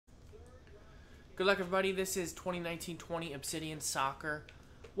Good luck, everybody. This is 2019-20 Obsidian Soccer.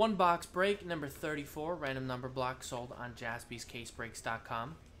 One box break, number 34. Random number block sold on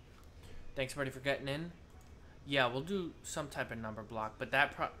jaspyscasebreaks.com. Thanks, everybody, for getting in. Yeah, we'll do some type of number block, but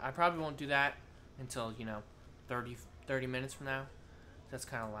I probably won't do that until, 30 minutes from now. That's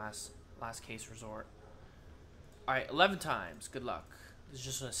kind of last case resort. All right, 11 times. Good luck. This is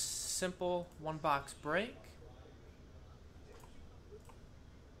just a simple one box break.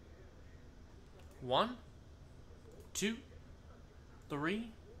 1, 2, 3,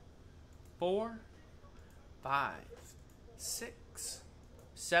 4, 5, 6,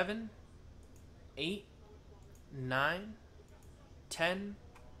 7, 8, 9, 10,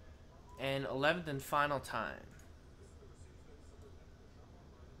 and 11th and final time.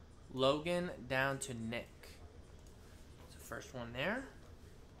 Logan down to Nick. That's the first one there.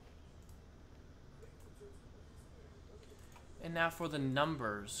 And now for the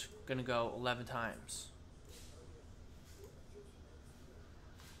numbers. Gonna go 11 times.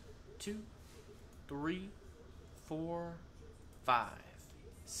 2, 3, 4, 5,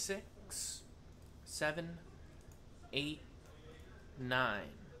 6, 7, 8, 9,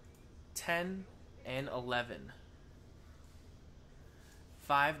 10, and 11.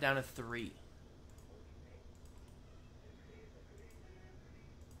 5 down to 3.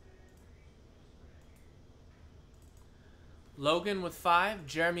 Logan with 5,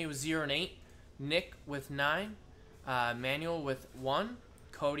 Jeremy with 0 and 8, Nick with 9, Manuel with 1,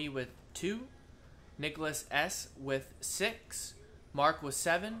 Cody with 2, Nicholas S with 6, Mark with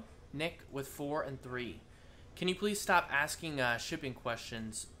 7, Nick with 4 and 3. Can you please stop asking shipping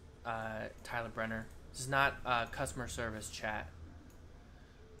questions, Tyler Brenner? This is not customer service chat.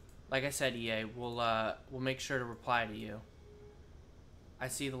 Like I said, EA, we'll make sure to reply to you. I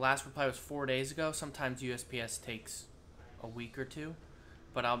see the last reply was 4 days ago. Sometimes USPS takes a week or two,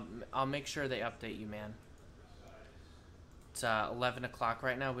 but I'll make sure they update you, man. It's 11 o'clock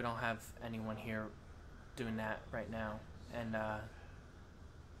right now. We don't have anyone here doing that right now, and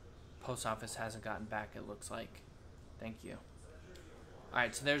post office hasn't gotten back, it looks like. Thank you. All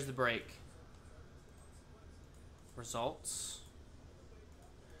right, so there's the break. Results.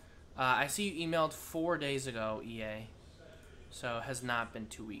 I see you emailed 4 days ago, EA, so it has not been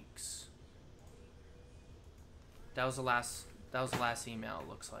 2 weeks. That was the last email, it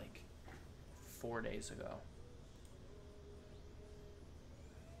looks like. 4 days ago.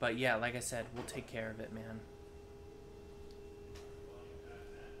 But yeah, like I said, we'll take care of it, man.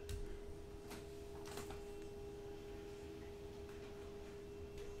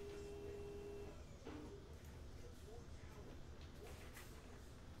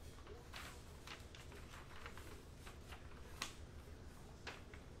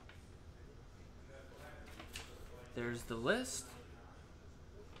 There's the list.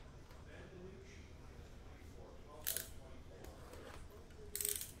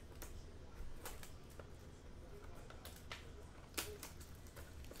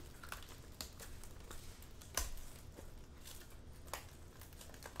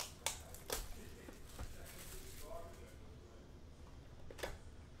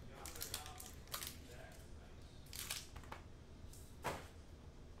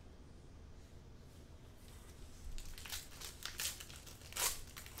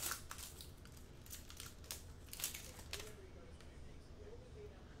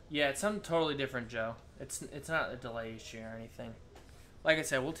 Yeah, it's something totally different, Joe. It's not a delay issue or anything. Like I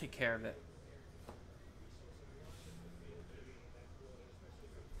said, we'll take care of it.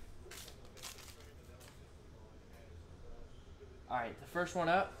 Alright, the first one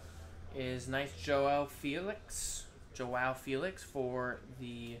up is nice Joao Felix. Joao Felix for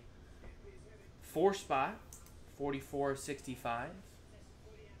the 4 spot, 44 of 65.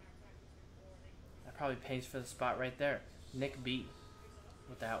 That probably pays for the spot right there. Nick B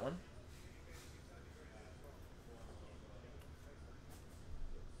with that one.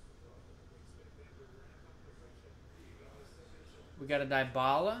 We got a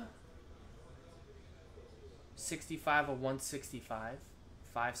Dybala, 65 of 165,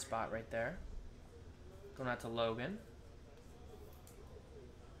 5 spot right there. Going out to Logan.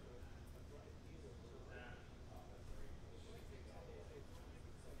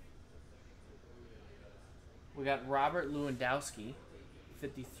 We got Robert Lewandowski,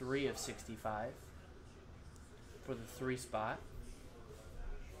 53 of 65 for the 3 spot.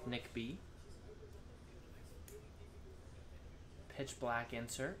 Nick B. Pitch black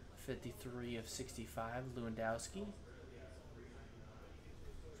insert, 53 of 65, Lewandowski.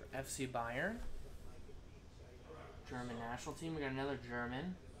 For FC Bayern. German national team, we got another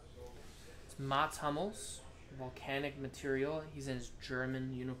German. It's Mats Hummels, Volcanic material. He's in his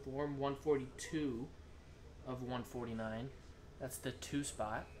German uniform. 142 of 149. That's the 2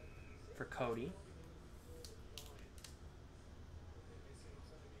 spot for Cody.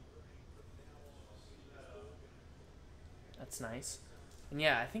 That's nice. And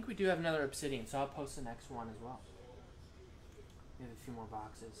yeah, I think we do have another Obsidian, so I'll post the next one as well. We have a few more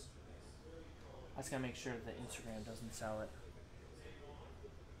boxes. I just gotta make sure that Instagram doesn't sell it.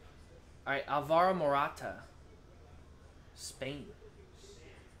 Alright, Alvaro Morata. Spain.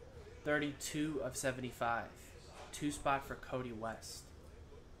 32 of 75. 2 spot for Cody West.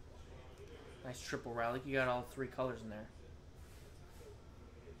 Nice triple relic. You got all 3 colors in there.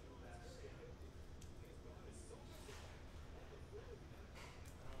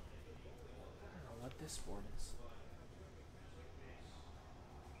 I don't know what this sport is.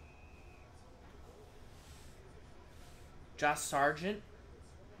 Josh Sargent,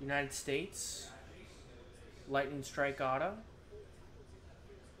 United States. Lightning Strike Auto.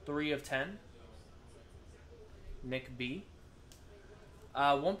 3 of 10. Nick B.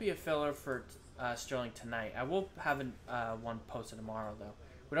 Won't be a filler for Sterling tonight. I will have one posted tomorrow, though.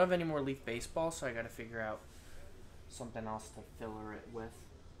 We don't have any more Leaf Baseball, so I got to figure out something else to filler it with.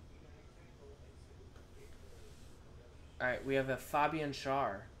 Alright, we have a Fabian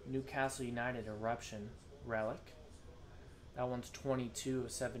Schär, Newcastle United Eruption Relic. That one's 22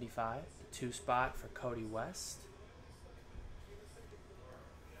 of 75. 2 spot for Cody West.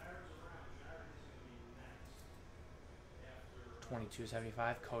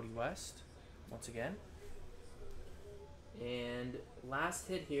 $22.75, Cody West, once again. And last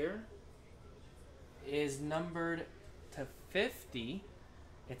hit here is numbered to 50.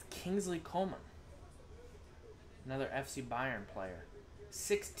 It's Kingsley Coman, another FC Bayern player.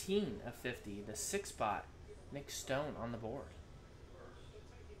 16 of 50, the 6 spot. Nick Stone on the board.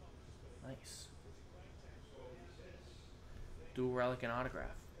 Nice. Dual relic and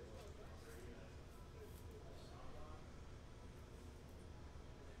autograph.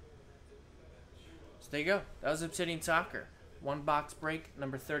 There you go. That was Obsidian Soccer. 1 box break,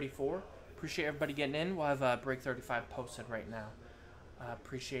 number 34. Appreciate everybody getting in. We'll have break 35 posted right now.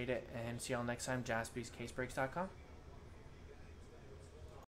 Appreciate it, and see y'all next time. JaspysCaseBreaks.com.